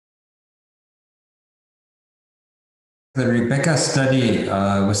The RIBECCA study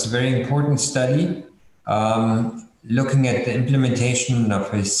was a very important study looking at the implementation of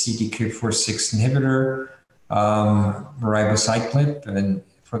a CDK4/6 inhibitor, Ribociclib, and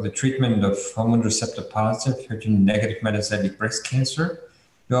for the treatment of hormone receptor-positive, HER2-negative metastatic breast cancer.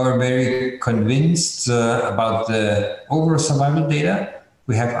 We are very convinced about the overall survival data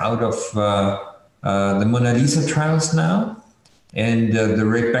we have out of the Mona Lisa trials now, and the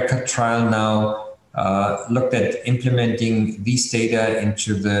RIBECCA trial now looked at implementing these data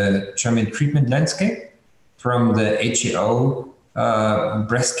into the German treatment landscape from the HEO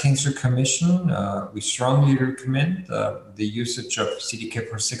Breast Cancer Commission. We strongly recommend the usage of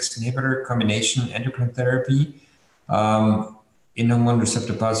CDK4/6 inhibitor combination endocrine therapy in hormone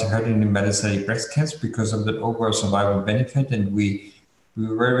receptor-positive HER2 metastatic breast cancer because of the overall survival benefit, and we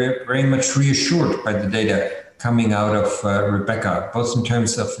were very much reassured by the data coming out of RIBECCA, both in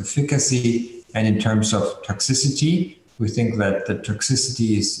terms of efficacy and in terms of toxicity. We think that the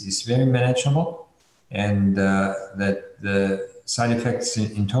toxicity is very manageable, and that the side effects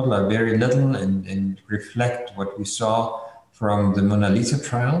in total are very little and reflect what we saw from the Mona Lisa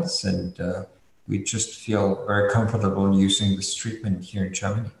trials. And we just feel very comfortable using this treatment here in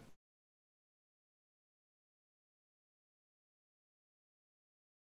Germany.